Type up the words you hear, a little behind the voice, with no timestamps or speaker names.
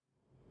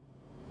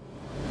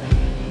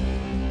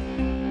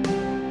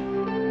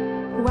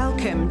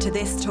Welcome to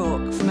this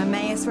talk from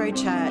Emmaus Road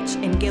Church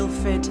in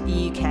Guildford,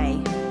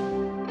 UK.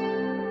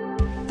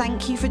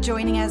 Thank you for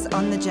joining us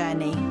on the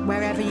journey,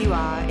 wherever you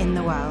are in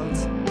the world.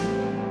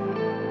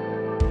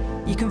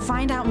 You can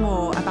find out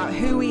more about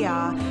who we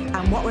are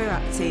and what we're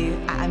up to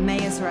at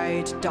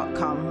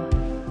emmausroad.com.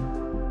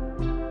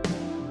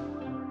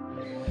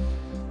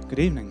 Good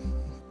evening.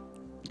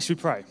 Should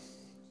we pray?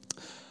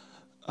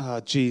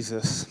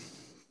 Jesus,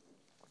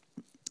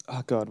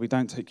 God, we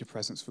don't take your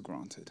presence for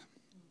granted.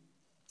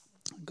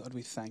 God,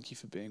 we thank you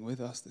for being with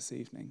us this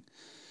evening.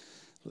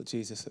 Lord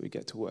Jesus, that we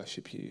get to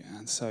worship you.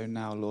 And so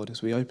now, Lord,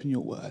 as we open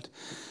your word,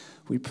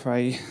 we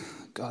pray,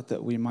 God,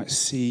 that we might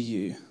see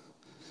you,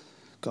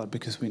 God,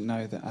 because we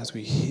know that as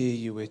we hear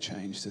you, we're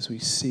changed. As we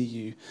see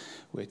you,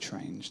 we're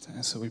changed.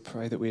 And so we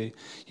pray that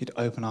you'd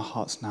open our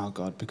hearts now,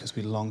 God, because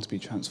we long to be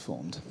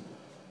transformed.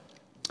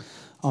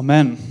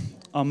 Amen.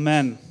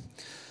 Amen.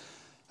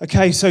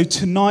 Okay, so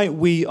tonight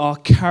we are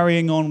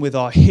carrying on with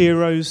our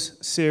Heroes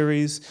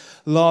series.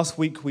 Last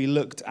week we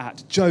looked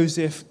at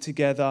Joseph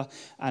together,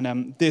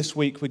 and this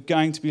week we're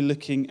going to be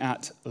looking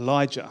at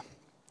Elijah.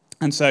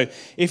 And so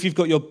if you've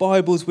got your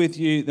Bibles with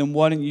you, then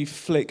why don't you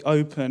flick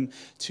open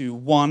to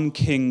 1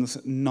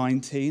 Kings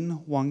 19.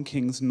 1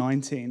 Kings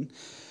 19.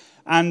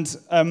 And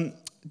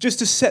just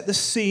to set the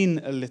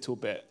scene a little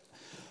bit,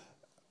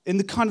 in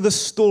the kind of the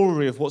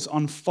story of what's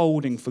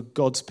unfolding for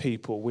God's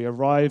people, we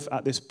arrive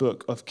at this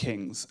book of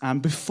Kings.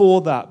 And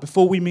before that,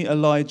 before we meet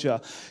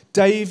Elijah,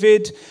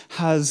 David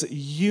has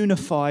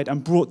unified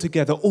and brought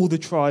together all the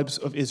tribes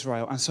of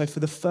Israel. And so for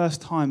the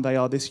first time, they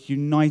are this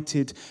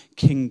united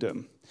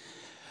kingdom.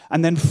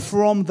 And then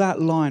from that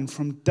line,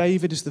 from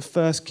David as the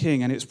first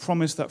king, and it's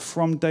promised that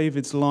from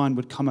David's line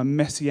would come a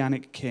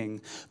messianic king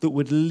that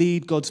would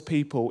lead God's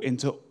people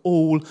into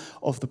all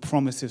of the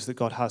promises that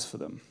God has for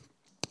them.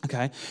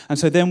 Okay, and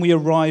so then we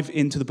arrive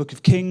into the book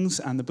of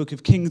Kings, and the book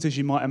of Kings, as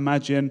you might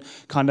imagine,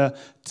 kind of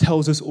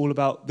tells us all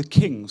about the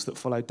kings that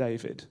followed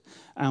David.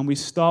 And we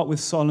start with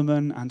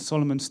Solomon, and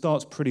Solomon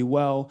starts pretty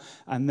well,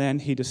 and then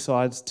he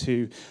decides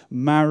to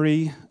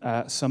marry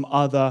some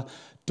other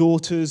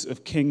daughters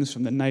of kings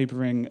from the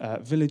neighboring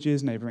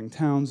villages, neighboring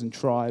towns and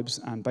tribes,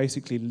 and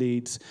basically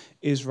leads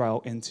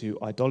Israel into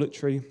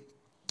idolatry.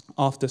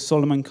 After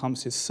Solomon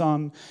comes his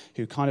son,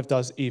 who kind of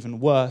does even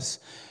worse.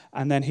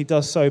 And then he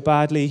does so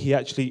badly, he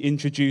actually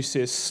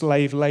introduces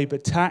slave labor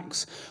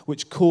tax,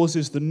 which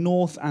causes the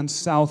north and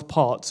south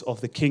parts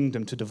of the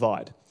kingdom to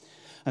divide.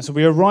 And so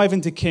we arrive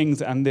into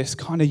Kings, and this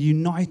kind of the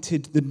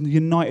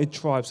united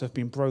tribes have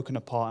been broken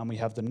apart, and we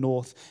have the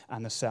north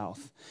and the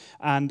south.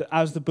 And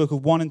as the book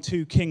of 1 and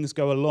 2 Kings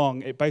go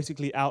along, it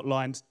basically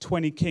outlines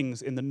 20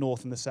 kings in the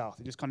north and the south.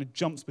 It just kind of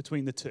jumps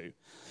between the two.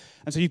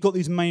 And so you've got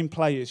these main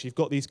players, you've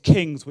got these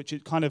kings, which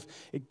it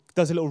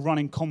does a little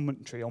running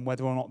commentary on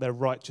whether or not they're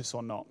righteous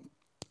or not.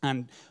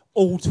 And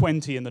all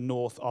 20 in the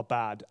north are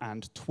bad,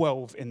 and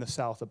 12 in the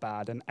south are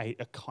bad, and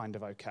 8 are kind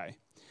of okay.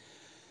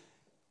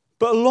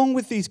 But along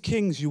with these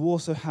kings, you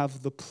also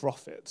have the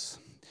prophets.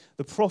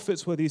 The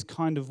prophets were these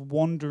kind of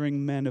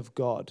wandering men of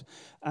God,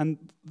 and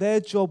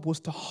their job was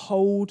to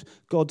hold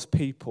God's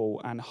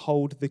people and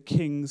hold the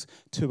kings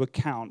to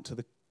account, to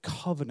the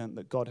covenant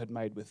that God had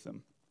made with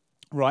them.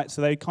 Right,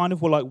 so they kind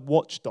of were like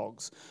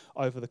watchdogs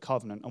over the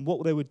covenant. And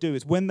what they would do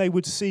is when they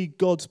would see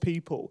God's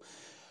people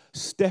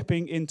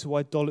stepping into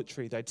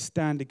idolatry, they'd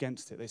stand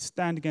against it. They'd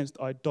stand against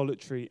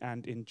idolatry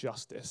and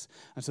injustice.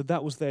 And so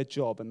that was their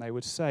job. And they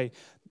would say,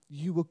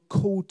 you were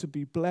called to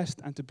be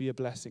blessed and to be a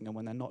blessing. And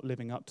when they're not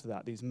living up to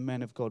that, these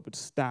men of God would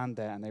stand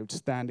there and they would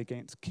stand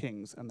against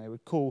kings. And they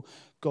would call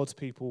God's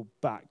people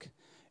back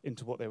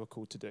into what they were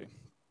called to do.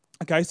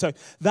 Okay, so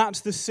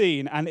that's the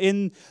scene, and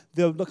in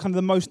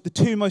the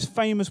two most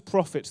famous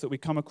prophets that we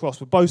come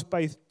across were both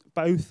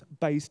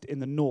based in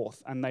the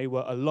north, and they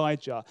were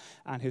Elijah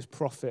and his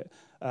prophet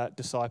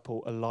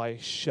disciple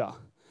Elisha.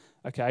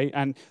 Okay,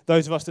 and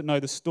those of us that know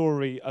the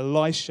story,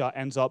 Elisha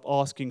ends up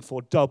asking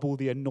for double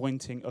the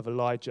anointing of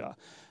Elijah.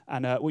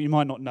 And what you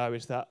might not know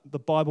is that the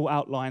Bible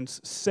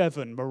outlines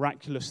 7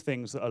 miraculous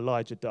things that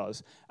Elijah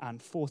does and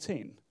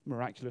 14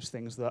 miraculous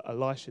things that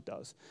Elisha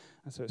does.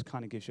 And so it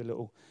kind of gives you a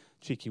little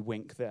cheeky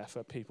wink there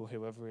for people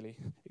who are really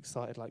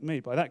excited like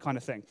me by that kind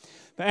of thing.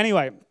 But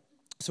anyway,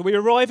 so we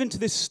arrive into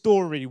this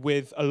story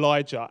with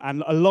Elijah,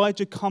 and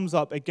Elijah comes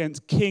up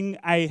against King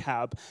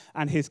Ahab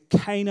and his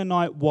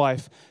Canaanite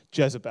wife,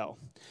 Jezebel.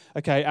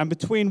 Okay, and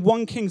between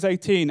 1 Kings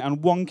 18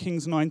 and 1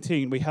 Kings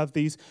 19, we have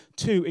these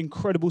 2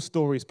 incredible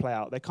stories play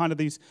out. They're kind of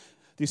these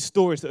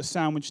stories that are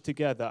sandwiched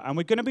together. And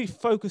we're going to be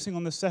focusing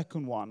on the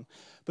second one.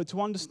 But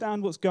to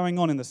understand what's going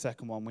on in the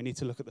second one, we need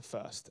to look at the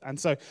first. And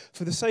so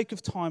for the sake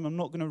of time, I'm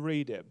not going to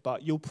read it,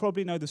 but you'll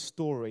probably know the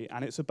story.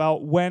 And it's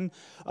about when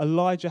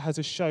Elijah has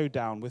a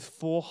showdown with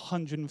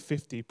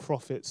 450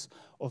 prophets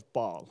of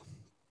Baal.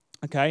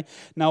 Okay,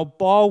 now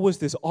Baal was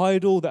this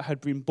idol that had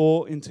been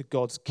brought into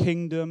God's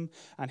kingdom,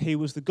 and he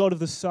was the god of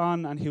the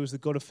sun, and he was the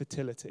god of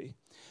fertility.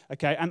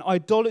 Okay, and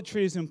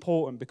idolatry is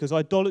important because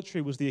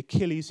idolatry was the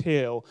Achilles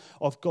heel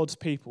of God's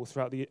people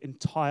throughout the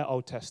entire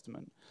Old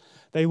Testament.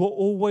 They were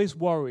always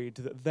worried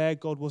that their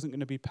God wasn't going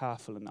to be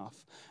powerful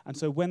enough. And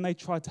so when they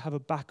tried to have a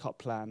backup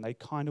plan, they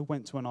kind of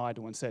went to an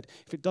idol and said,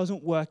 if it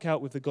doesn't work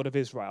out with the God of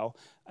Israel,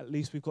 at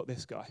least we've got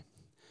this guy.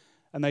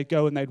 And they'd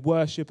go and they'd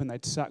worship and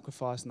they'd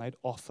sacrifice and they'd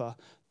offer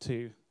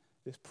to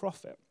this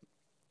prophet.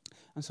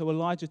 And so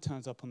Elijah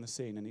turns up on the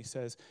scene and he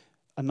says,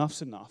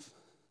 enough's enough.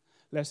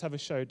 Let's have a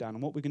showdown.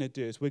 And what we're going to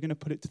do is we're going to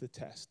put it to the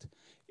test.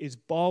 Is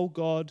Baal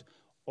God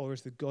or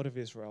is the God of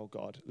Israel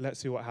God? Let's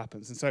see what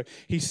happens. And so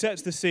he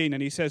sets the scene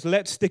and he says,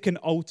 let's stick an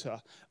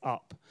altar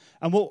up.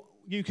 And what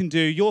you can do,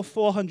 your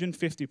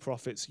 450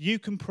 prophets, you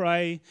can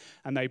pray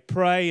and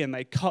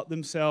they cut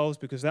themselves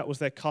because that was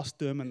their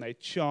custom, and they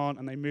chant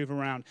and they move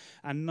around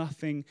and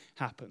nothing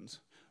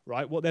happens,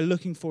 right? What they're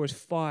looking for is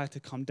fire to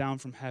come down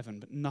from heaven,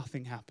 but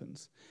nothing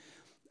happens.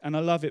 And I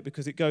love it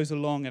because it goes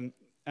along and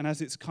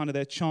as it's kind of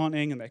they're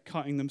chanting and they're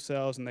cutting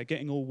themselves and they're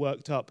getting all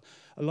worked up,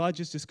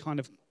 Elijah's just kind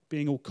of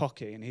being all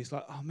cocky and he's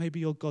like, oh,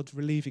 maybe your God's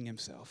relieving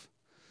himself.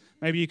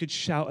 Maybe you could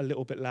shout a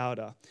little bit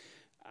louder.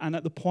 And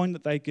at the point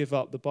that they give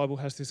up, the Bible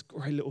has this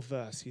great little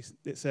verse.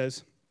 It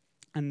says,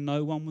 and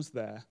no one was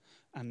there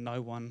and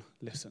no one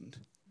listened.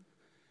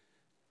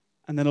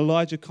 And then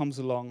Elijah comes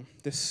along,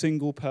 this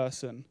single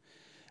person,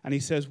 and he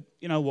says,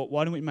 you know what,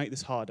 why don't we make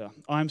this harder?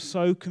 I'm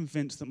so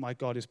convinced that my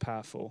God is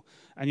powerful.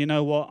 And you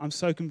know what, I'm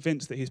so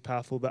convinced that he's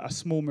powerful that a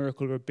small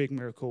miracle or a big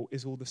miracle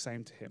is all the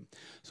same to him.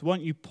 So why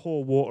don't you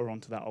pour water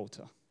onto that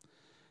altar?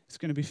 It's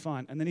going to be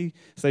fine. And then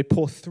they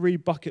pour 3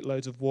 bucket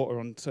loads of water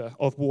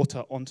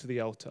onto the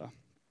altar.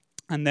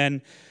 And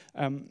then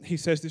he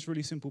says this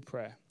really simple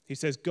prayer. He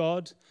says,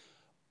 God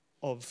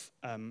of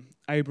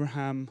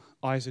Abraham,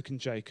 Isaac, and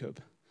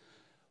Jacob,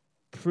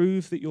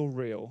 prove that you're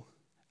real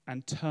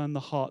and turn the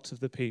hearts of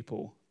the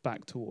people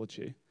back towards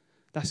you.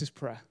 That's his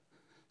prayer.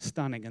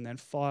 Stunning. And then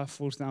fire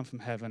falls down from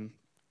heaven.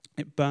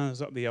 It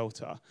burns up the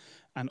altar,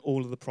 and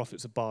all of the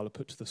prophets of Baal are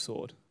put to the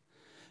sword.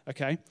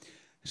 Okay?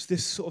 It's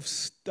this sort of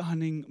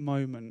stunning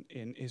moment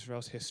in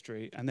Israel's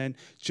history. And then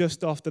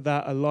just after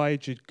that,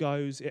 Elijah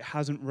goes. It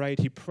hasn't rained.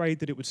 He prayed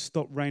that it would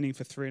stop raining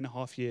for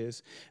 3.5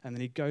 years. And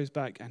then he goes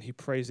back and he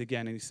prays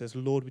again. And he says,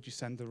 Lord, would you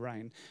send the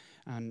rain?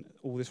 And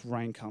all this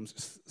rain comes.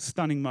 It's a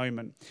stunning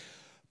moment.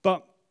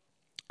 But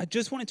I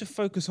just wanted to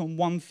focus on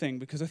one thing,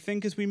 because I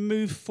think as we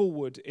move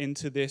forward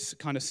into this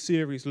kind of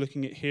series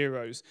looking at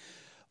heroes,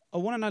 I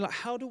want to know, like,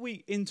 how do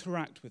we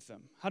interact with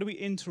them? How do we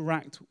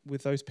interact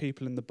with those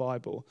people in the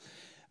Bible?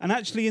 And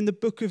actually in the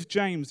book of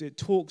James, it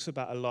talks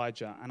about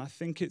Elijah, and I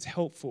think it's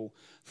helpful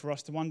for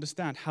us to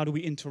understand how do we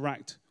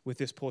interact with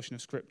this portion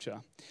of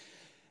Scripture.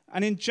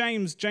 And in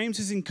James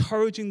is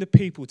encouraging the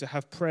people to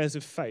have prayers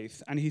of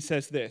faith, and he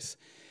says this.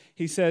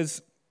 He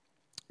says,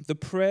 the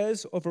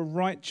prayers of a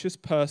righteous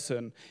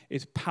person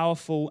is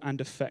powerful and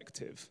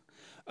effective.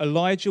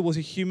 Elijah was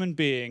a human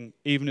being,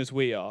 even as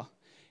we are.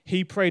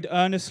 He prayed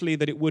earnestly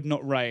that it would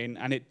not rain,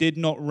 and it did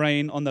not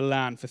rain on the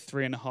land for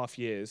 3.5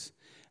 years.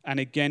 And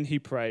again he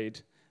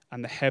prayed,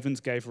 and the heavens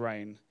gave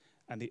rain,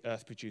 and the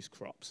earth produced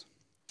crops.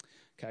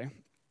 Okay?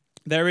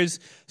 There is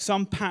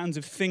some patterns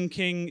of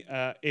thinking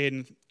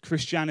in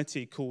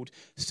Christianity called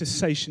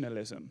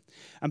cessationalism.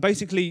 And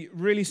basically,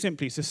 really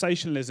simply,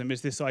 cessationalism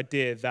is this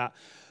idea that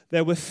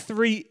there were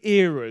 3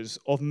 eras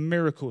of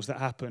miracles that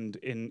happened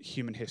in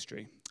human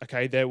history.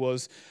 Okay, there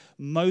was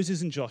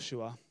Moses and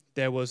Joshua,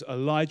 there was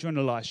Elijah and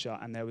Elisha,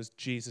 and there was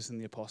Jesus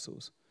and the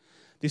apostles.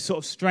 This sort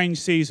of strange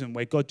season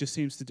where God just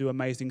seems to do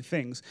amazing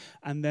things,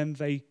 and then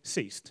they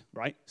ceased,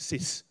 right?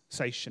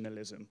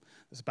 Cessationalism.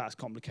 It's about as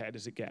complicated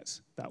as it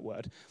gets, that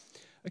word.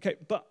 Okay,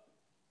 but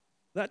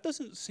that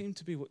doesn't seem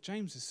to be what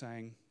James is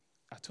saying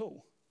at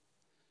all.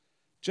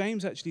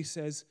 James actually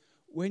says,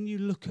 when you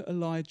look at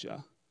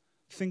Elijah,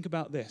 think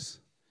about this.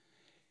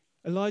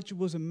 Elijah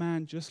was a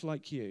man just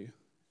like you,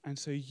 and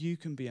so you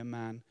can be a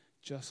man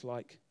just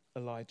like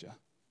Elijah.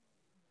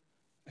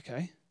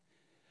 Okay?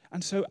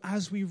 And so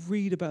as we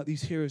read about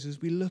these heroes,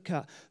 as we look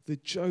at the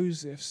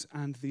Josephs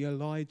and the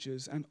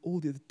Elijahs and all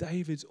the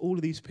Davids, all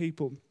of these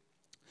people,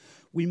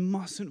 we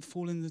mustn't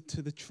fall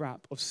into the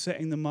trap of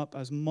setting them up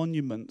as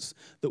monuments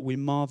that we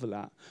marvel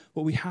at.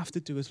 What we have to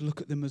do is look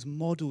at them as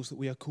models that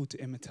we are called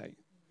to imitate.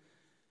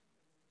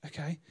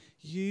 Okay?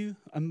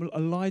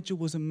 Elijah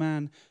was a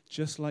man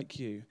just like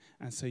you,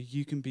 and so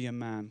you can be a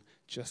man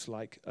just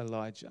like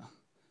Elijah.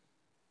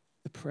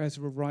 The prayers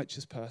of a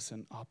righteous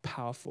person are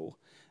powerful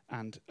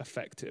and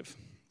effective.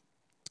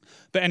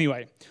 But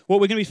anyway,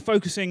 what we're going to be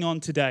focusing on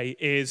today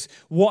is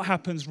what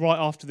happens right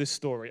after this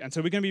story. And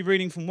so we're going to be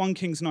reading from 1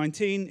 Kings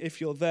 19,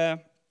 if you're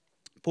there,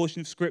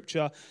 portion of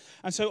Scripture.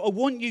 And so I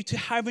want you to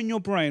have in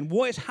your brain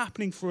what is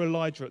happening for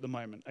Elijah at the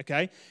moment,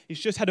 okay? He's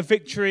just had a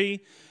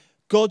victory.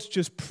 God's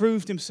just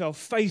proved himself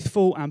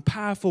faithful and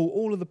powerful.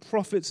 All of the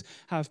prophets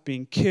have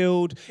been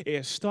killed. It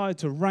has started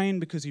to rain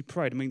because he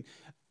prayed. I mean,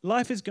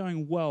 life is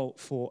going well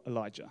for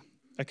Elijah,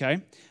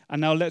 okay?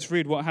 And now let's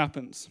read what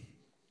happens.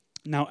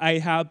 Now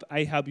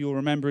Ahab, you'll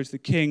remember, is the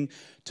king,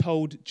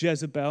 told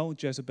Jezebel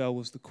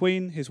was the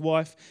queen, his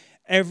wife,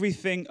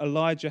 everything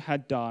Elijah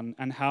had done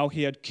and how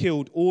he had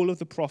killed all of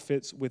the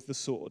prophets with the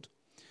sword.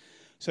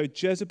 So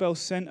Jezebel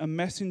sent a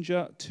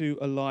messenger to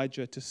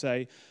Elijah to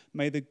say,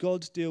 "May the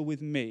gods deal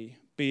with me,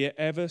 be it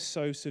ever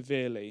so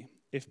severely,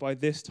 if by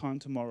this time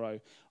tomorrow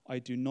I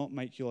do not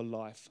make your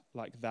life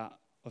like that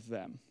of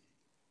them."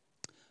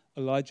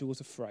 Elijah was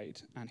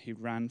afraid, and he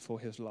ran for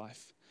his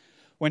life.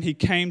 When he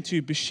came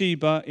to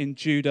Beersheba in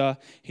Judah,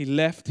 he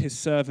left his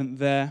servant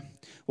there,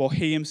 while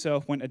he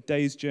himself went a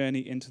day's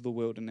journey into the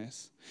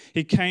wilderness.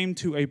 He came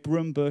to a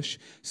broom bush,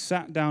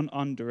 sat down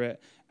under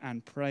it,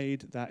 and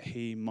prayed that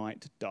he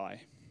might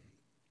die.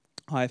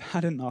 "I've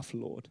had enough,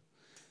 Lord."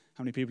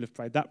 How many people have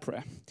prayed that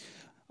prayer?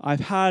 "I've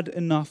had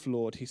enough,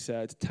 Lord," he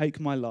said. "Take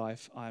my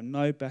life. I am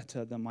no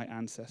better than my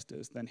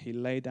ancestors." Then he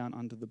lay down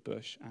under the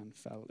bush and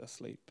fell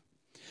asleep.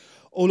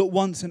 All at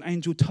once an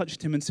angel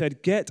touched him and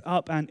said, "Get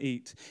up and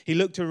eat." He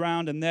looked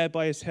around, and there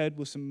by his head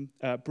was some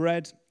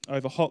bread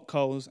over hot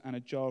coals and a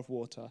jar of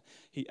water.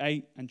 He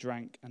ate and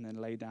drank and then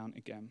lay down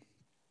again.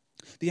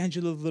 The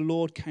angel of the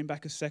Lord came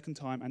back a second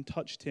time and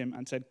touched him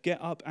and said,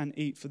 "Get up and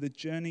eat, for the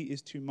journey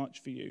is too much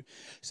for you."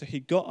 So he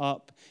got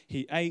up,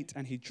 he ate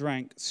and he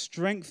drank.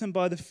 Strengthened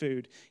by the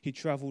food, he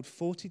traveled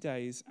 40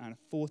 days and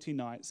 40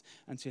 nights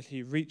until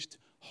he reached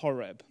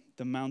Horeb,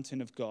 the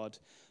mountain of God.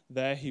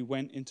 There he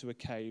went into a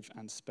cave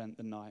and spent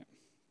the night.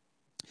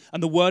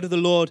 And the word of the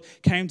Lord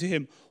came to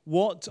him,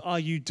 "What are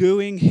you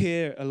doing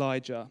here,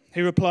 Elijah?"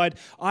 He replied,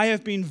 "I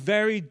have been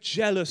very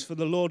jealous for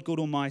the Lord God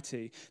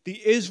Almighty.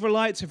 The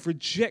Israelites have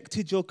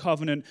rejected your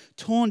covenant,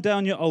 torn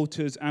down your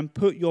altars, and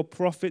put your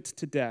prophets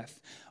to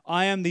death.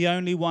 I am the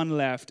only one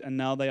left, and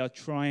now they are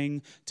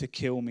trying to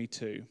kill me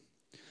too."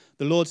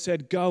 The Lord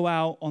said, "Go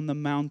out on the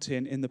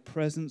mountain in the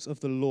presence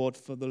of the Lord,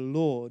 for the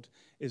Lord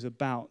is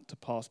about to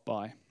pass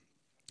by."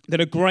 Then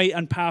a great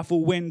and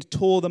powerful wind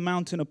tore the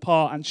mountain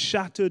apart and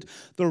shattered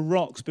the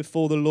rocks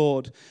before the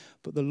Lord.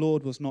 But the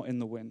Lord was not in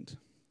the wind.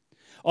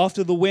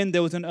 After the wind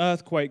there was an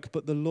earthquake,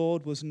 but the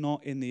Lord was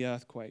not in the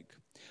earthquake.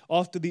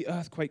 After the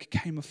earthquake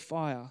came a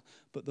fire,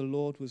 but the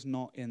Lord was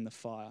not in the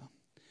fire.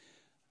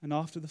 And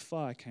after the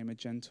fire came a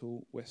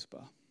gentle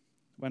whisper.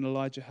 When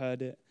Elijah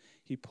heard it,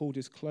 he pulled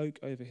his cloak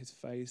over his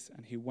face,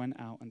 and he went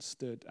out and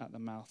stood at the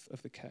mouth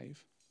of the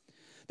cave.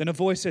 Then a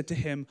voice said to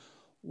him,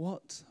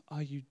 "What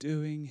are you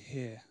doing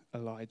here,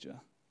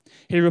 Elijah?"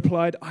 He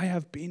replied, "I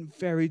have been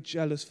very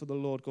jealous for the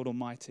Lord God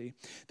Almighty.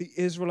 The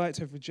Israelites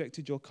have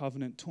rejected your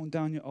covenant, torn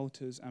down your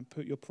altars, and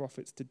put your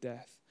prophets to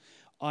death.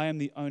 I am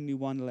the only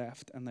one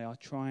left, and they are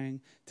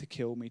trying to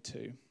kill me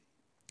too."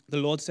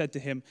 The Lord said to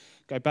him,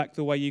 "Go back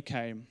the way you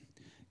came.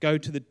 Go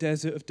to the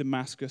desert of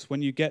Damascus.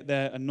 When you get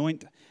there,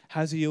 anoint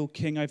Hazael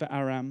king over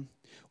Aram.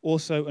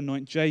 Also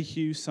anoint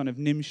Jehu, son of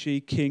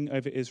Nimshi, king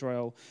over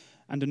Israel.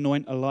 And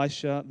anoint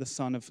Elisha, the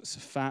son of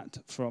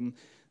Shaphat from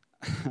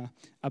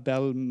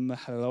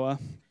Abel-Meholah,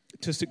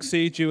 to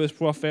succeed you as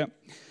prophet.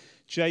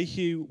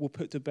 Jehu will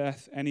put to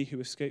death any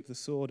who escape the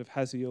sword of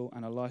Hazael,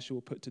 and Elisha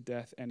will put to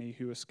death any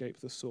who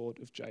escape the sword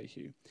of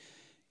Jehu.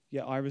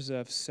 Yet I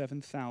reserve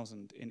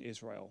 7,000 in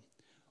Israel,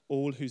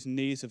 all whose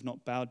knees have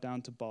not bowed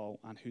down to Baal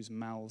and whose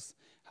mouths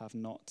have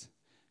not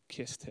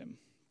kissed him."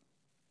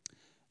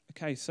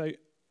 Okay, so,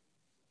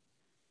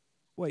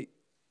 wait,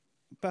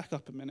 back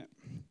up a minute.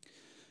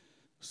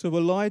 So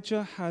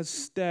Elijah has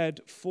stared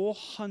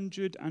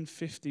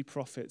 450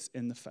 prophets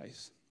in the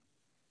face.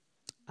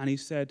 And he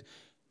said,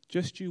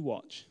 "Just you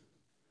watch.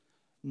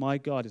 My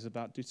God is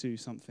about to do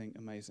something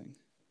amazing."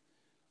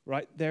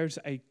 Right? There's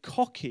a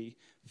cocky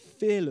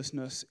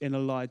fearlessness in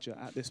Elijah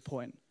at this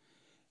point.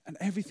 And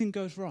everything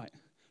goes right.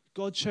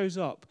 God shows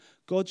up.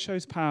 God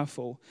shows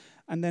powerful.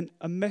 And then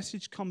a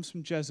message comes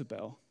from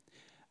Jezebel.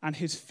 And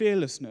his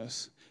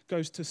fearlessness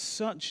goes to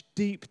such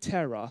deep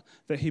terror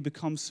that he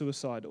becomes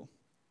suicidal.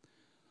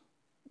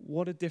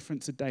 What a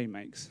difference a day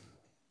makes,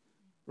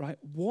 right?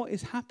 What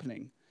is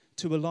happening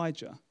to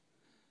Elijah?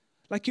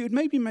 Like, it would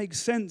maybe make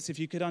sense if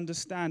you could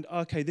understand,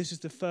 okay, this is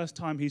the first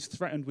time he's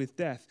threatened with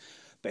death.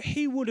 But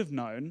he would have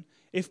known,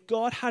 if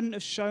God hadn't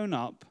have shown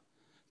up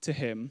to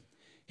him,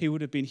 he would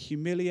have been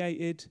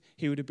humiliated,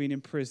 he would have been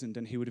imprisoned,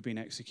 and he would have been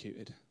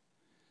executed.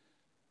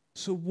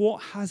 So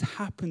what has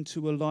happened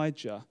to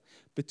Elijah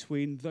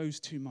between those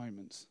two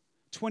moments?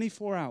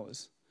 24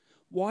 hours.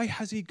 Why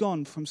has he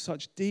gone from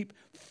such deep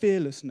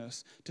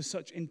fearlessness to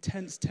such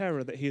intense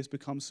terror that he has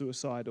become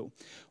suicidal?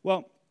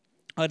 Well,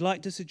 I'd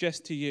like to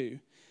suggest to you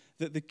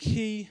that the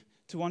key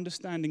to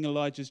understanding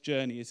Elijah's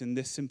journey is in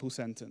this simple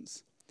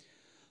sentence.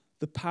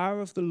 The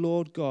power of the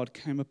Lord God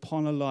came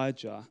upon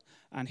Elijah,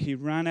 and he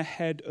ran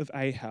ahead of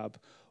Ahab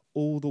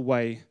all the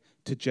way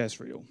to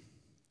Jezreel.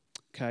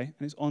 Okay,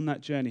 and it's on that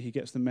journey he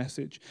gets the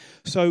message.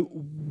 So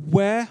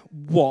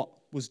what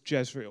was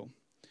Jezreel?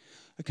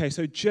 Okay,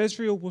 so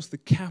Jezreel was the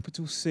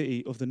capital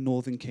city of the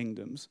northern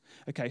kingdoms.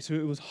 Okay, so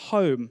it was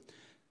home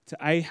to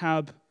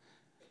Ahab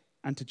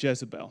and to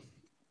Jezebel.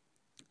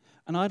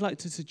 And I'd like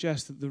to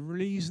suggest that the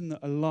reason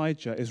that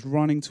Elijah is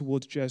running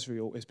towards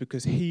Jezreel is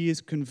because he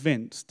is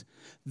convinced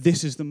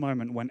this is the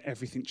moment when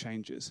everything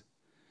changes.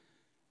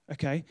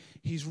 Okay?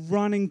 He's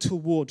running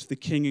towards the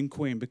king and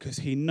queen because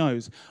he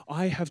knows,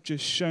 I have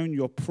just shown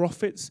your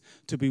prophets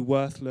to be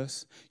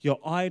worthless, your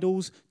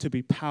idols to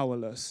be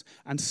powerless,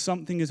 and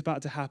something is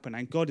about to happen,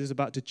 and God is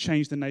about to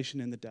change the nation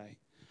in the day.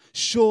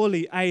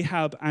 Surely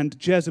Ahab and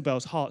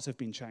Jezebel's hearts have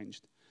been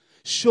changed.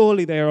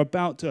 Surely they are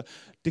about to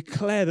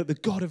declare that the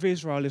God of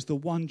Israel is the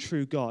one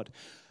true God.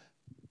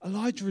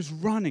 Elijah is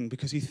running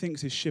because he thinks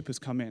his ship has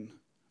come in,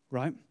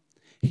 right?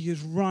 He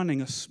is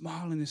running, a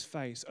smile on his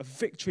face, a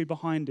victory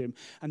behind him,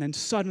 and then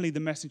suddenly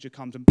the messenger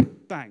comes and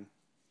bang.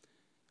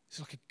 It's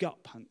like a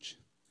gut punch.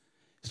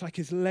 It's like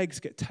his legs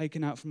get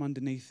taken out from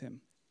underneath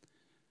him.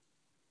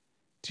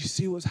 Do you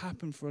see what's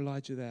happened for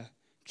Elijah there?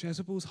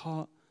 Jezebel's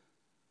heart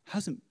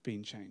hasn't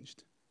been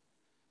changed.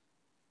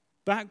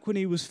 Back when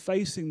he was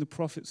facing the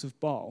prophets of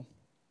Baal,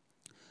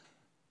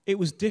 it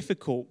was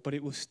difficult, but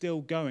it was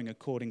still going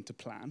according to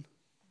plan,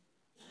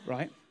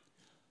 right?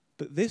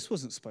 But this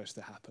wasn't supposed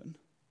to happen.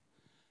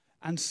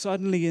 And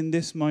suddenly in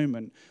this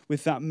moment,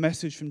 with that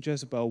message from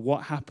Jezebel,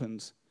 what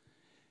happens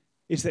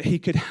is that he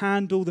could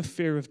handle the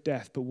fear of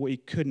death, but what he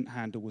couldn't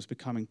handle was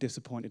becoming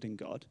disappointed in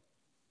God.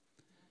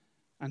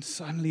 And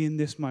suddenly in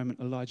this moment,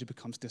 Elijah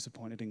becomes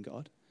disappointed in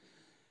God.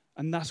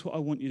 And that's what I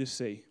want you to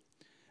see.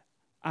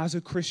 As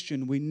a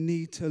Christian, we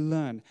need to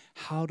learn,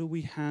 how do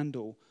we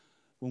handle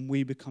when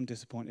we become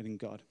disappointed in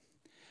God?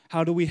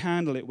 How do we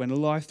handle it when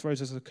life throws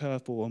us a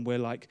curveball and we're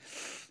like,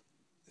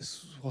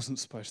 this wasn't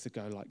supposed to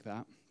go like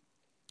that?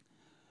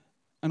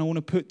 And I want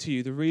to put to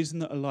you, the reason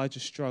that Elijah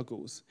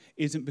struggles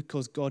isn't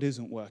because God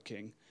isn't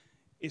working.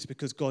 It's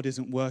because God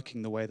isn't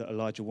working the way that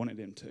Elijah wanted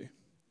him to.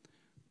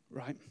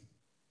 Right?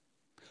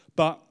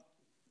 But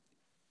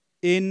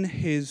in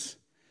his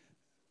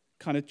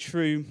kind of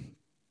true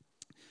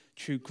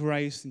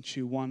grace and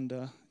true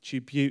wonder,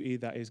 true beauty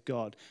that is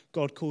God,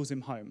 God calls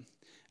him home.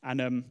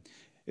 And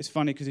it's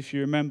funny because if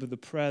you remember the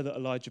prayer that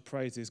Elijah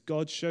prays is,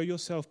 God, show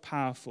yourself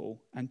powerful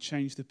and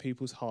change the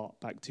people's heart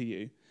back to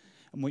you.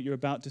 And what you're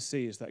about to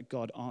see is that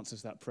God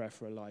answers that prayer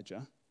for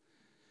Elijah.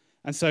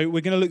 And so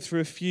we're going to look through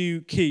a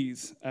few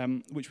keys,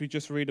 which we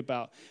just read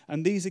about.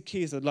 And these are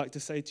keys I'd like to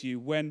say to you.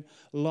 When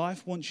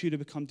life wants you to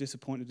become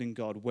disappointed in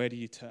God, where do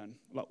you turn?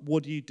 Like,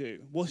 what do you do?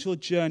 What's your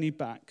journey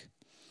back?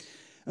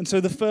 And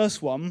so the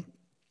first one,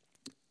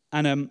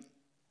 and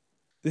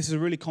this is a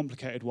really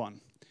complicated one.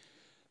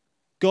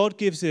 God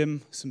gives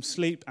him some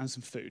sleep and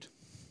some food.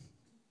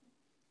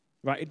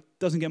 Right? It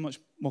doesn't get much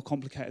more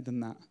complicated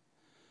than that.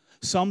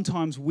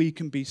 Sometimes we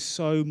can be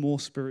so more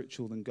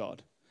spiritual than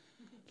God.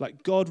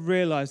 Like, God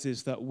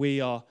realizes that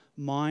we are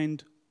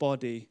mind,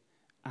 body,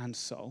 and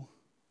soul,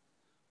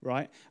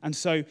 right? And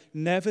so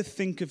never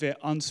think of it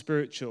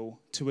unspiritual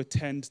to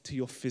attend to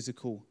your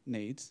physical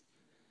needs.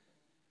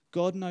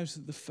 God knows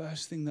that the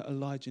first thing that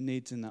Elijah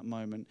needs in that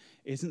moment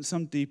isn't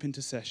some deep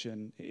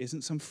intercession. It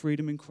isn't some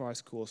freedom in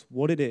Christ course.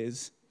 What it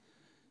is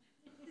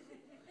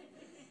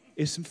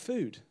some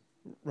food,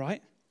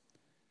 right?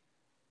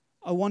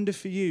 I wonder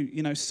for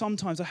you,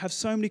 sometimes I have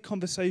so many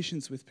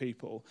conversations with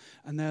people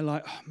and they're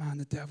like, oh man,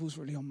 the devil's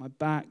really on my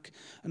back.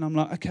 And I'm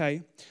like,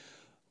 okay,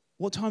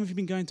 what time have you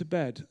been going to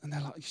bed? And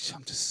they're like,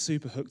 I'm just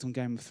super hooked on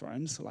Game of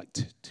Thrones, so like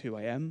 2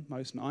 a.m.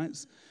 most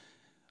nights.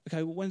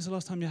 Okay, well, when's the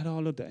last time you had a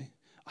holiday?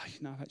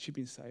 I've actually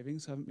been saving,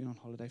 so I haven't been on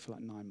holiday for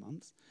like 9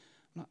 months.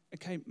 I'm like,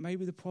 okay,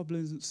 maybe the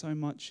problem isn't so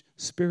much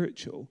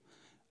spiritual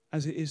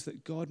as it is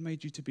that God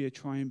made you to be a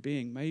triune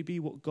being. Maybe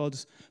what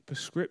God's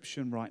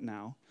prescription right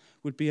now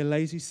would be a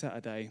lazy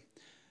Saturday,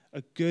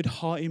 a good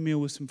hearty meal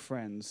with some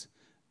friends,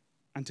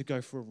 and to go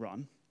for a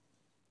run.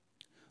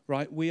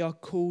 Right? We are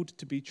called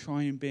to be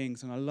triune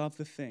beings, and I love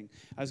the thing.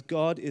 As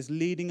God is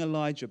leading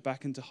Elijah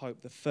back into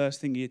hope, the first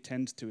thing he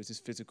attends to is his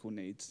physical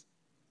needs.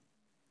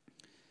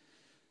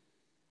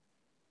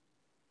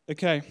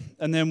 Okay,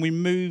 and then we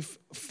move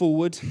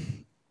forward.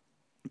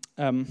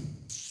 And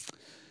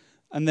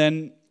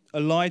then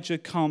Elijah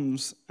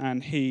comes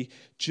and he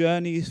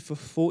journeys for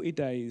 40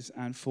 days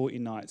and 40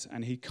 nights,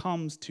 and he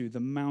comes to the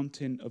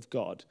mountain of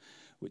God,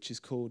 which is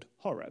called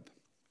Horeb.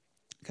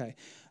 Okay,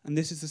 and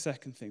this is the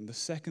second thing. The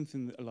second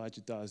thing that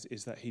Elijah does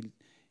is that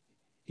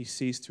he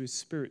sees to his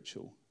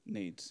spiritual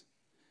needs.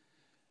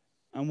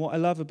 And what I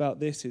love about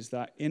this is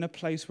that in a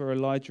place where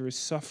Elijah is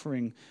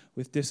suffering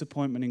with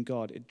disappointment in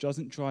God, it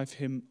doesn't drive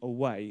him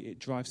away, it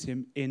drives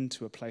him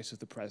into a place of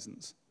the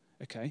presence.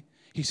 Okay?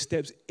 He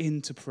steps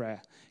into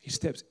prayer. He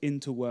steps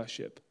into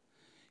worship.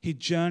 He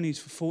journeys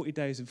for 40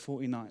 days and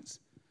 40 nights.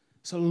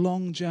 It's a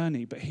long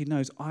journey, but he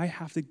knows I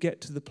have to get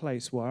to the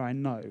place where I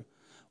know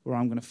where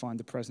I'm going to find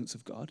the presence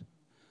of God.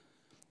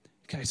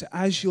 Okay, so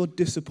as you're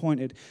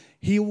disappointed,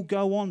 he will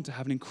go on to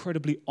have an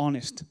incredibly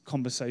honest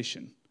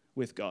conversation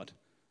with God.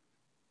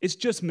 It's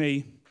just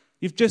me.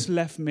 You've just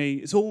left me.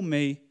 It's all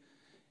me.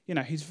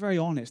 He's very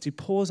honest. He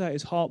pours out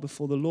his heart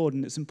before the Lord,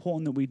 and it's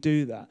important that we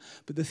do that.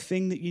 But the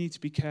thing that you need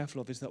to be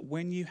careful of is that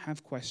when you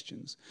have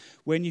questions,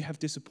 when you have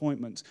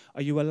disappointments,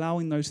 are you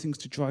allowing those things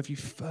to drive you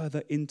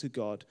further into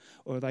God,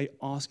 or are they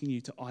asking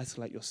you to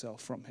isolate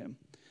yourself from him?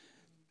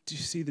 Do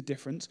you see the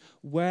difference?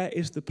 Where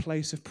is the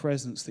place of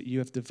presence that you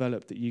have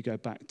developed that you go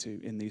back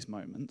to in these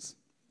moments?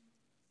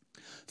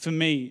 For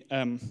me,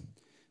 and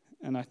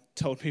I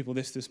told people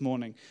this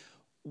morning,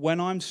 when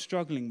I'm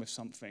struggling with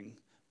something,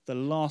 the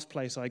last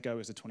place I go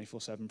is a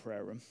 24/7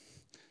 prayer room.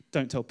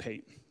 Don't tell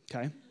Pete,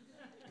 okay?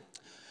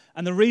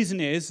 And the reason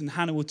is, and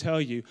Hannah will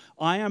tell you,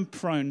 I am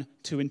prone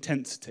to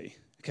intensity,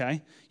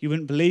 okay? You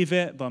wouldn't believe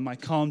it by my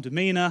calm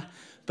demeanor,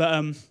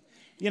 but,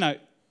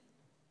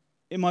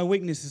 in my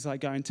weaknesses I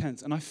go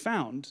intense. And I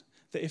found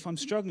that if I'm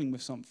struggling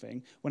with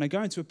something, when I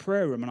go into a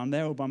prayer room and I'm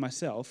there all by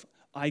myself,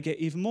 I get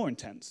even more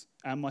intense,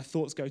 and my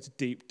thoughts go to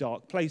deep,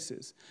 dark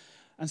places.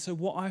 And so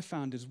what I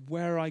found is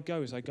where I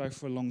go is I go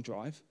for a long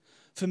drive.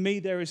 For me,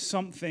 there is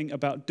something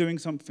about doing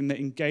something that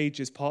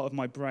engages part of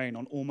my brain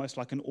on almost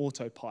like an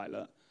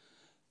autopilot,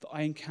 that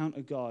I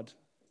encounter God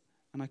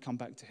and I come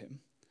back to him.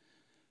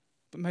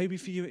 But maybe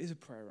for you it is a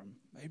prayer room.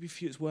 Maybe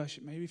for you it's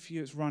worship. Maybe for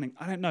you it's running.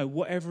 I don't know,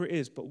 whatever it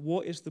is, but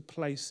what is the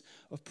place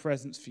of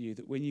presence for you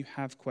that when you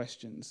have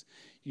questions,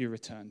 you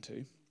return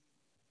to?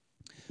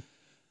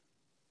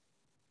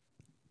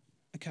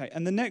 Okay,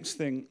 and the next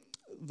thing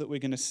that we're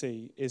going to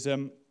see is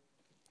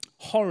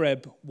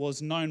Horeb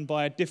was known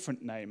by a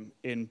different name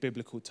in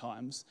biblical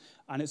times,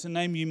 and it's a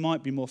name you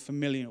might be more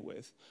familiar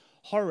with.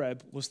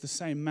 Horeb was the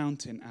same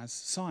mountain as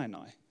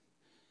Sinai,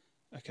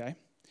 okay?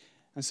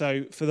 And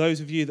so for those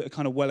of you that are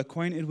kind of well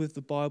acquainted with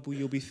the Bible,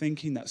 you'll be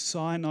thinking that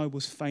Sinai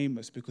was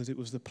famous because it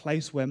was the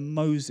place where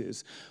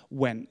Moses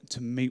went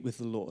to meet with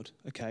the Lord,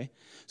 okay?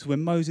 So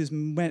when Moses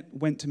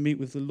went to meet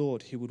with the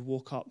Lord, he would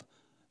walk up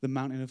the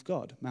mountain of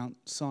God, Mount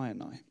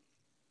Sinai.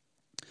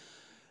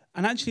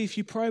 And actually, if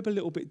you probe a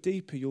little bit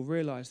deeper, you'll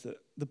realize that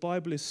the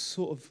Bible is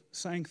sort of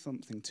saying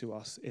something to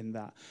us in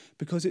that,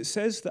 because it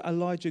says that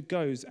Elijah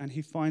goes and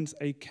he finds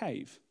a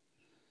cave.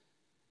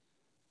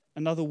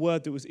 Another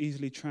word that was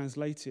easily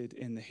translated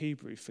in the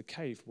Hebrew for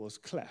cave was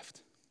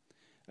cleft.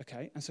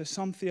 Okay, and so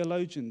some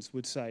theologians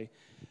would say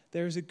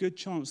there is a good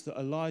chance that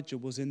Elijah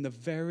was in the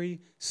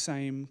very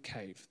same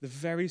cave, the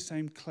very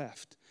same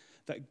cleft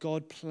that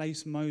God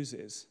placed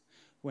Moses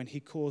when he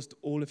caused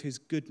all of his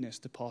goodness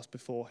to pass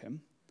before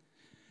him.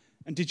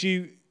 And did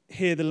you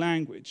hear the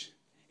language?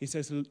 He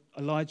says,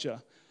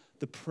 Elijah,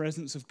 the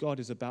presence of God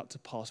is about to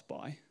pass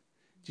by.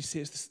 Do you see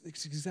it's the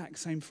exact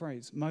same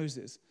phrase?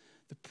 Moses,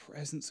 the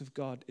presence of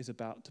God is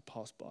about to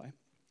pass by.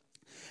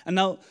 And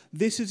now,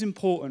 this is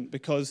important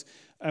because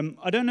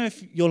I don't know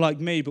if you're like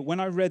me, but when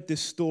I read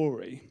this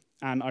story,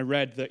 and I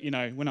read that,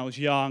 when I was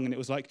young, and it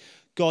was like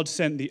God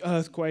sent the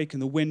earthquake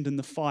and the wind and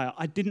the fire,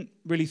 I didn't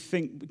really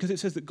think, because it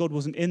says that God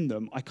wasn't in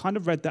them, I kind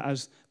of read that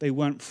as they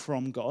weren't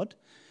from God.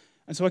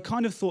 And so I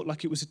kind of thought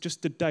like it was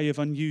just a day of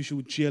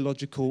unusual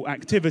geological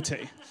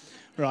activity,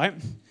 right?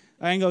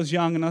 I think I was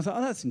young, and I was like,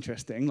 oh, that's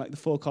interesting. Like the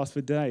forecast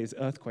for today is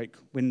earthquake,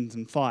 winds,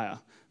 and fire.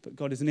 But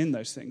God isn't in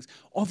those things.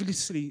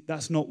 Obviously,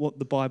 that's not what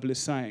the Bible is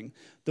saying.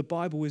 The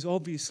Bible is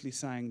obviously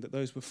saying that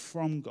those were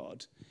from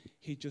God.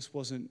 He just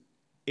wasn't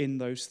in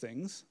those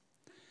things.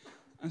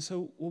 And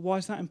so, why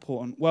is that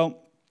important? Well,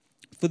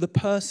 for the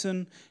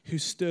person who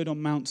stood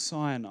on Mount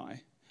Sinai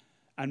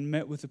and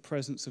met with the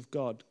presence of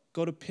God,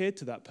 God appeared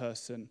to that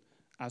person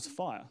as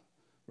fire,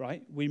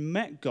 right? We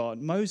met God.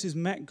 Moses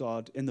met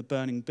God in the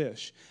burning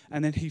bush,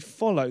 and then he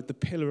followed the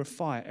pillar of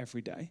fire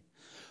every day.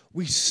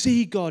 We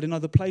see God in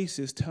other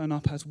places turn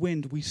up as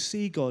wind. We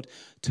see God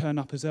turn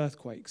up as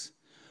earthquakes,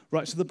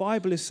 right? So the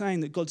Bible is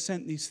saying that God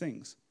sent these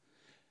things.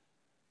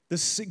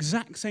 The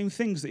exact same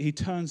things that he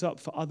turns up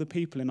for other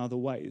people in other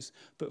ways,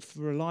 but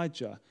for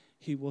Elijah,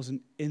 he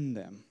wasn't in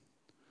them.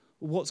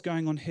 What's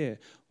going on here?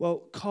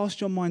 Well, cast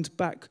your minds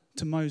back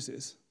to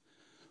Moses.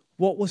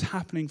 What was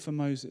happening for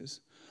Moses?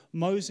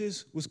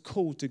 Moses was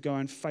called to go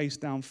and face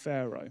down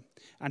Pharaoh,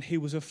 and he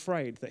was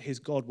afraid that his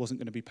God wasn't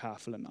going to be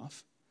powerful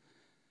enough.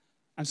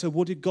 And so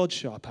what did God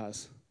show up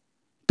as?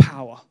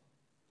 Power,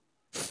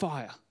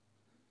 fire,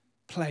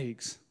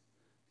 plagues,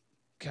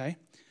 okay?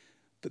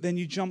 But then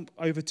you jump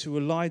over to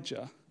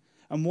Elijah,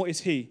 and what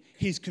is he?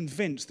 He's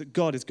convinced that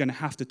God is going to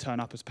have to turn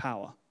up as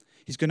power.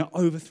 He's going to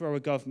overthrow a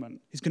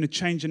government. He's going to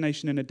change a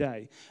nation in a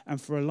day. And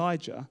for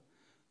Elijah,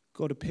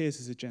 God appears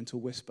as a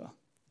gentle whisper.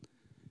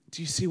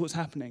 Do you see what's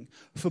happening?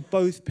 For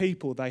both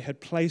people, they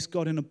had placed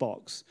God in a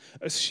box,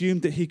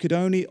 assumed that he could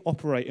only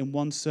operate in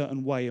one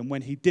certain way, and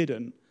when he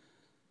didn't,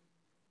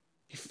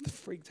 they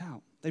freaked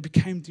out. They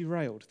became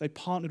derailed. They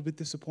partnered with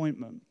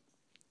disappointment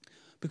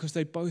because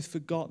they both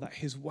forgot that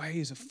his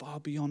ways are far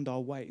beyond our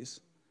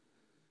ways.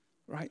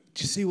 Right?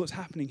 Do you see what's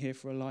happening here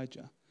for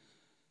Elijah?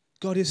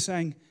 God is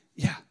saying,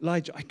 yeah,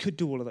 Elijah, I could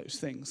do all of those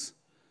things,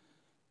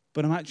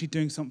 but I'm actually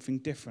doing something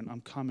different.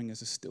 I'm coming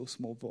as a still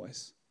small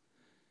voice.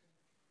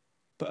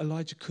 But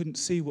Elijah couldn't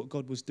see what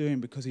God was doing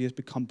because he has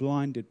become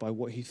blinded by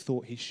what he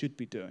thought he should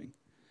be doing.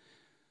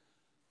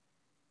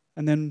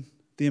 And then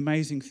the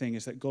amazing thing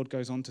is that God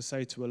goes on to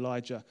say to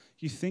Elijah,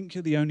 you think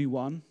you're the only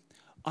one?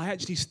 I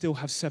actually still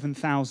have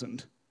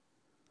 7,000.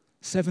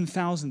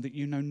 7,000 that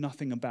you know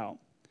nothing about.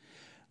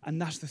 And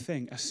that's the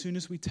thing. As soon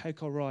as we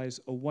take our eyes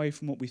away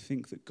from what we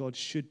think that God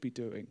should be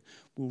doing,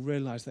 we'll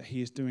realize that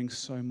he is doing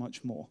so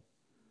much more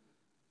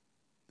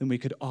than we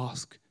could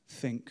ask,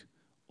 think,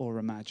 or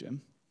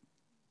imagine.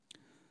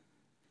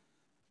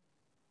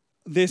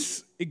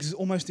 this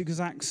almost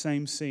exact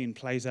same scene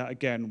plays out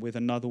again with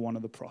another one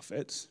of the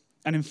prophets.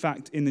 And in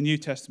fact, in the New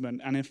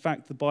Testament, and in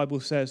fact, the Bible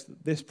says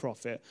that this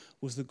prophet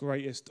was the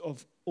greatest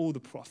of all the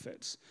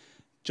prophets,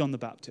 John the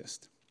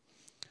Baptist.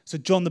 So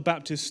John the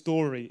Baptist's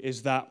story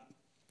is that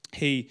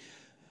he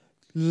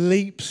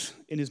leaps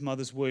in his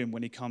mother's womb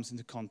when he comes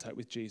into contact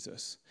with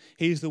Jesus.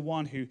 He's the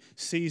one who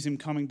sees him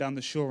coming down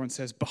the shore and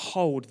says,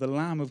 "Behold, the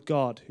Lamb of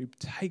God who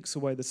takes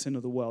away the sin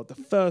of the world." The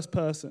first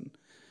person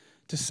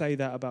to say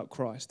that about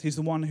Christ. He's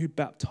the one who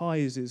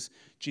baptizes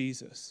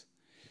Jesus.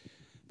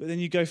 But then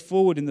you go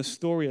forward in the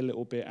story a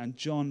little bit, and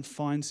John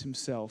finds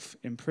himself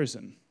in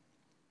prison.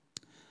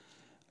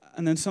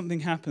 And then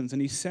something happens,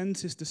 and he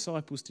sends his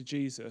disciples to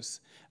Jesus,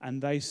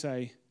 and they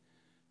say,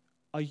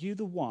 "Are you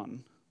the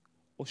one,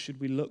 or should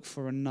we look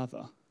for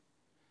another?"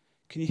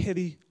 Can you hear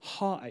the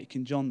heartache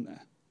in John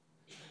there?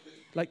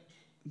 Like,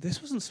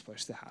 this wasn't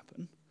supposed to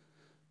happen.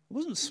 It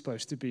wasn't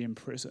supposed to be in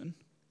prison.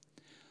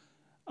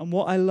 And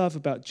what I love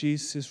about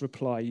Jesus'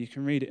 reply, you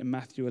can read it in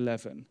Matthew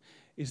 11,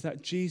 is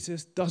that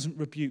Jesus doesn't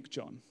rebuke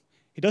John.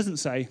 He doesn't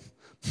say,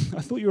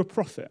 "I thought you were a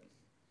prophet,"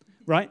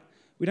 right?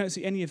 We don't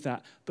see any of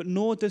that. But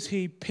nor does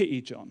he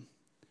pity John.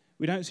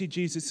 We don't see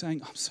Jesus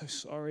saying, "I'm so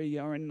sorry,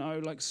 yeah, I know,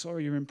 like,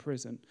 sorry you're in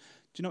prison."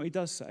 Do you know what he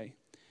does say?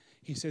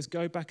 He says,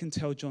 "Go back and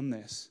tell John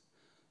this.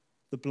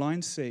 The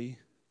blind see,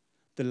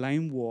 the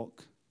lame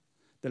walk,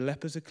 the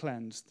lepers are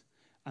cleansed,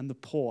 and the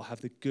poor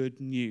have the good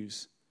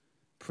news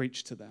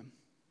preached to them."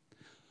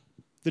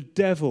 The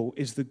devil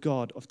is the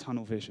god of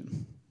tunnel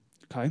vision,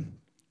 okay?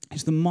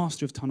 He's the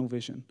master of tunnel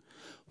vision.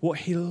 What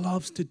he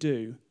loves to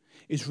do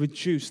is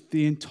reduce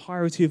the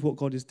entirety of what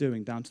God is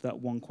doing down to that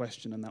one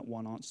question and that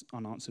one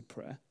unanswered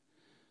prayer.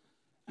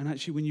 And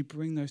actually, when you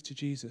bring those to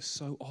Jesus,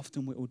 so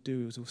often what we'll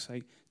do is we'll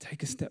say,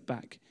 take a step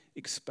back,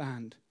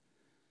 expand.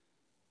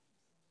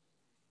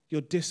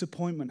 Your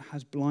disappointment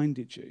has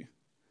blinded you.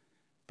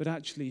 But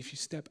actually, if you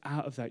step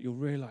out of that, you'll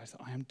realize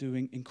that I am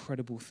doing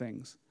incredible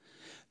things.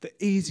 The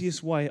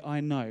easiest way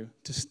I know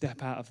to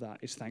step out of that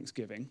is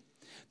thanksgiving.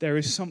 There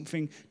is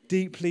something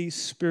deeply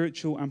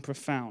spiritual and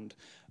profound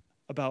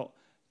about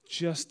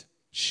just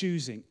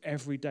choosing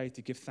every day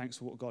to give thanks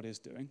for what God is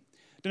doing.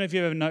 I don't know if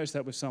you've ever noticed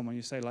that with someone.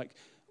 You say, like,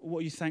 "What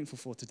are you thankful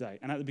for today?"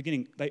 And at the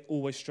beginning, they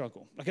always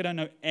struggle. Like, I don't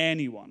know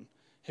anyone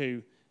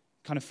who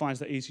kind of finds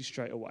that easy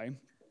straight away.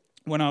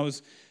 When I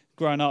was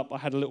growing up, I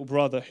had a little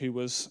brother who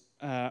was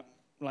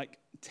like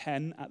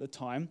 10 at the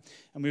time,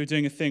 and we were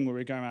doing a thing where we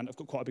were going around. I've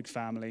got quite a big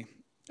family.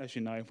 As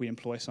you know, we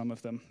employ some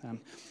of them.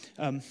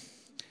 And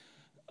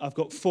I've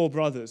got 4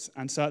 brothers,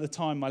 and so at the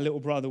time, my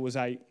little brother was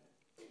 8.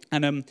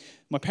 And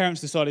my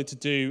parents decided to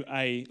do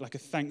a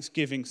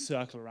Thanksgiving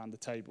circle around the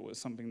table. It was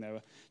something they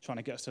were trying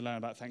to get us to learn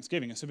about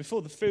Thanksgiving. And so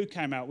before the food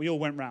came out, we all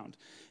went round.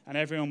 And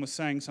everyone was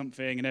saying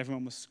something, and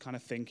everyone was kind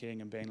of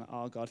thinking and being like,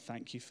 "Oh, God,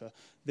 thank you for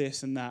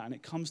this and that." And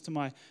it comes to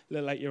my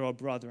little 8-year-old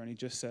brother, and he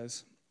just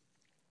says,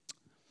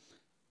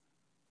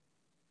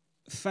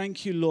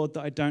 "Thank you, Lord,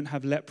 that I don't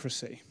have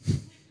leprosy."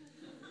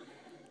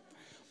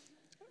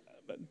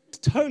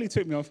 Totally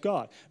took me off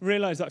guard.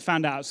 Realized I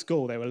found out at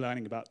school they were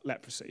learning about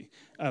leprosy.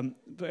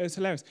 But it was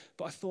hilarious.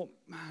 But I thought,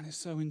 man, it's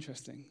so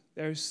interesting.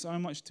 There is so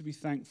much to be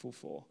thankful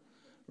for,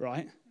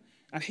 right?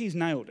 And he's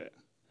nailed it.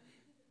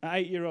 At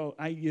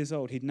 8 years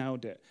old, he'd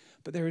nailed it.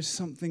 But there is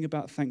something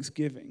about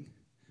Thanksgiving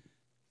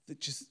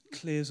that just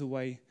clears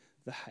away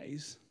the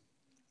haze.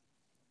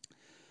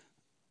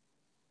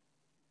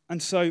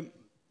 And so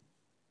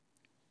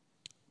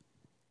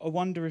I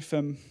wonder if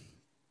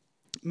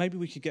maybe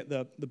we could get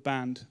the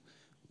band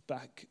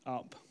back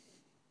up.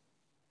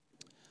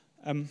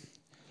 I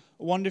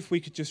wonder if we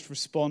could just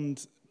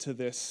respond to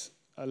this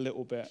a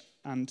little bit.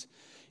 And,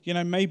 you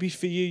know, maybe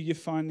for you, you're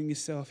finding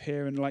yourself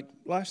here and like,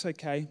 life's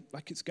okay,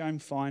 like it's going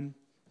fine,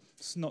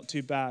 it's not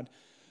too bad.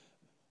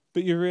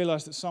 But you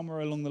realize that somewhere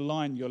along the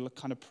line, your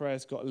kind of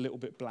prayers got a little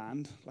bit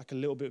bland, like a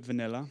little bit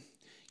vanilla.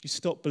 You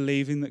stopped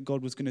believing that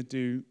God was going to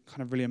do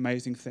kind of really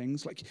amazing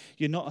things. Like,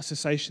 you're not a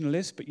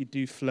cessationalist, but you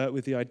do flirt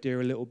with the idea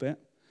a little bit.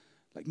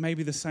 Like,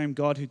 maybe the same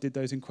God who did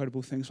those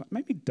incredible things, like,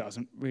 maybe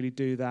doesn't really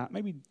do that.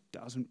 Maybe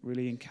doesn't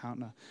really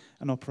encounter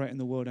and operate in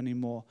the world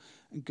anymore.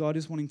 And God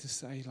is wanting to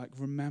say, like,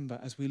 remember,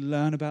 as we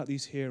learn about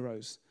these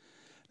heroes,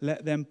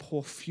 let them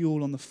pour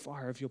fuel on the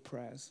fire of your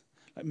prayers.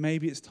 Like,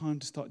 maybe it's time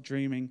to start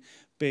dreaming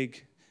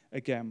big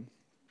again.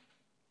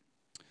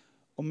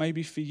 Or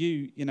maybe for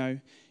you, you know,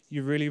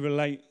 you really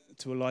relate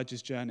to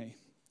Elijah's journey.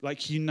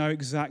 Like, you know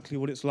exactly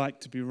what it's like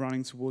to be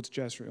running towards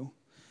Jezreel.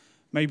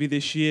 Maybe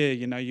this year,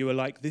 you know, you were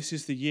like, this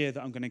is the year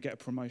that I'm going to get a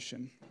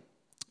promotion.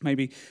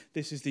 Maybe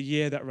this is the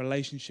year that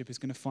relationship is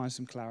going to find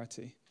some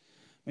clarity.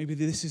 Maybe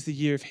this is the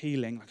year of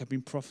healing, like I've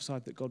been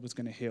prophesied that God was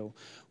going to heal.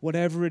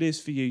 Whatever it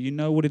is for you, you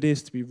know what it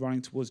is to be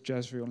running towards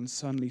Jezreel, and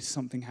suddenly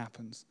something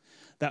happens.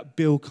 That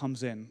bill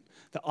comes in,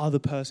 that other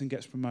person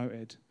gets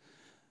promoted,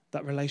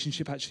 that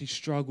relationship actually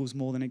struggles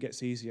more than it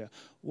gets easier.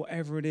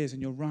 Whatever it is,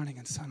 and you're running,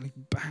 and suddenly,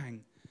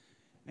 bang,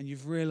 and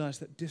you've realized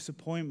that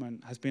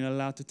disappointment has been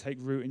allowed to take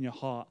root in your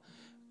heart,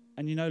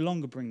 and you no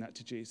longer bring that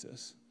to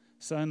Jesus.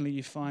 Suddenly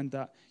you find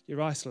that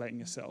you're isolating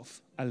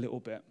yourself a little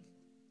bit.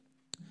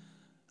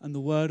 And the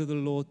word of the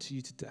Lord to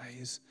you today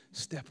is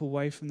step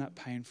away from that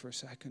pain for a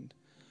second.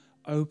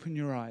 Open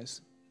your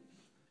eyes.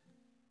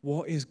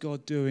 What is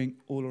God doing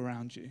all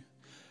around you?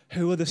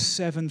 Who are the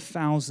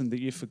 7,000 that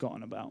you've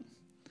forgotten about?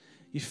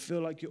 You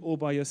feel like you're all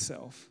by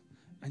yourself.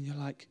 And you're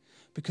like,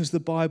 because the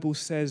Bible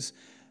says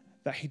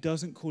that he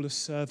doesn't call us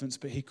servants,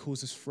 but he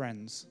calls us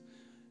friends.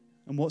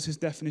 And what's his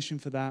definition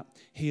for that?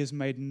 He has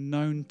made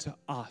known to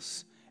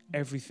us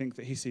everything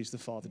that he sees the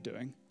Father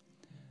doing.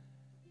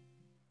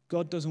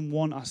 God doesn't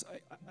want us.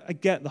 I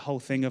get the whole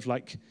thing of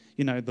like,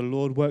 the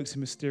Lord works in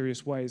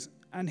mysterious ways.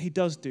 And he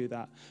does do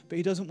that. But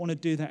he doesn't want to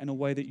do that in a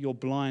way that you're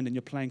blind and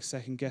you're playing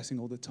second guessing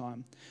all the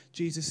time.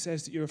 Jesus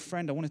says that you're a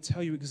friend. I want to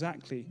tell you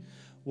exactly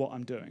what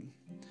I'm doing.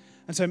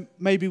 And so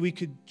maybe we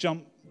could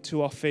jump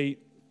to our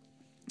feet.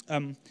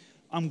 I'm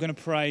going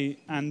to pray.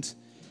 And,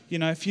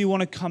 if you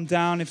want to come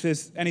down, if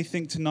there's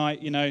anything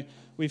tonight,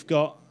 we've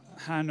got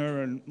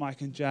Hannah and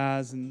Mike and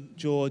Jazz and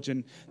George,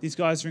 and these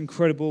guys are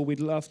incredible. We'd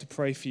love to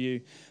pray for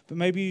you. But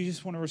maybe you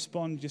just want to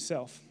respond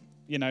yourself.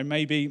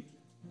 Maybe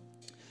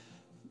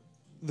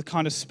the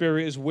kind of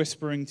Spirit is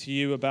whispering to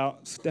you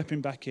about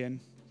stepping back in,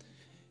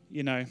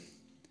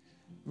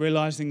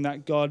 realizing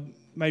that God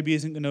maybe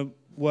isn't going to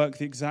work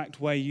the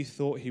exact way you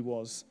thought he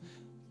was,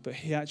 but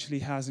he actually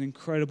has an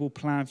incredible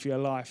plan for your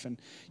life,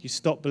 and you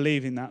stop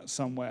believing that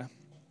somewhere.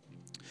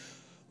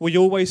 We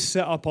always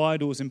set up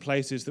idols in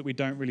places that we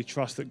don't really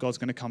trust that God's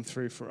going to come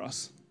through for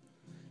us.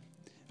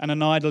 And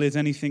an idol is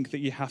anything that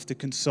you have to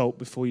consult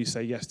before you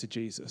say yes to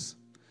Jesus.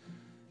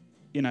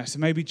 So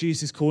maybe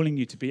Jesus is calling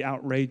you to be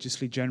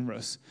outrageously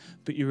generous,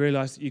 but you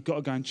realize that you've got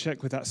to go and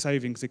check with that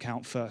savings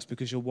account first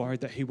because you're worried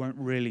that he won't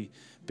really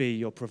be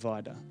your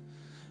provider.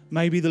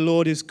 Maybe the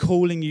Lord is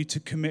calling you to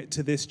commit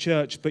to this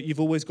church, but you've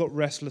always got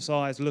restless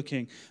eyes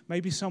looking.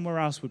 Maybe somewhere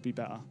else would be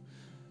better.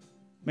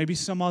 Maybe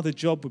some other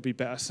job would be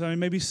better. So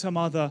maybe some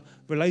other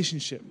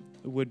relationship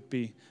would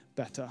be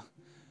better.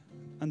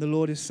 And the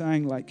Lord is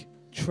saying,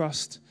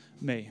 trust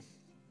me.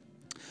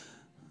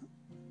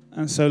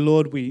 And so,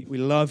 Lord, we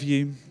love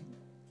you.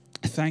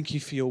 Thank you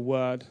for your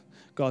word,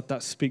 God,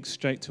 that speaks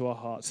straight to our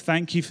hearts.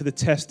 Thank you for the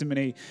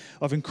testimony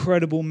of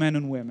incredible men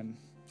and women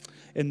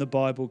in the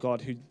Bible,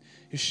 God, who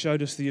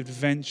showed us the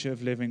adventure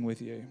of living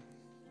with you.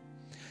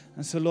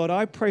 And so, Lord,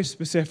 I pray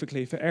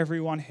specifically for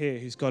everyone here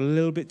who's got a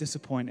little bit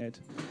disappointed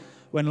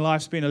when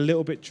life's been a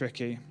little bit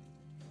tricky,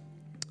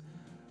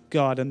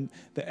 God, and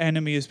the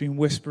enemy has been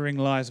whispering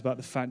lies about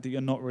the fact that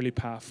you're not really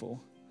powerful.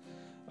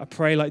 I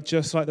pray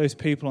just like those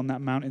people on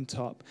that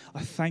mountaintop. I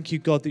thank you,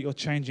 God, that you're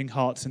changing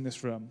hearts in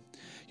this room.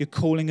 You're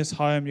calling us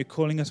home. You're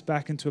calling us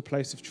back into a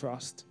place of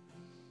trust.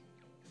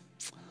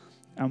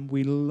 And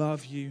we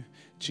love you,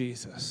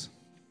 Jesus.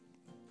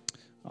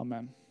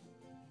 Amen.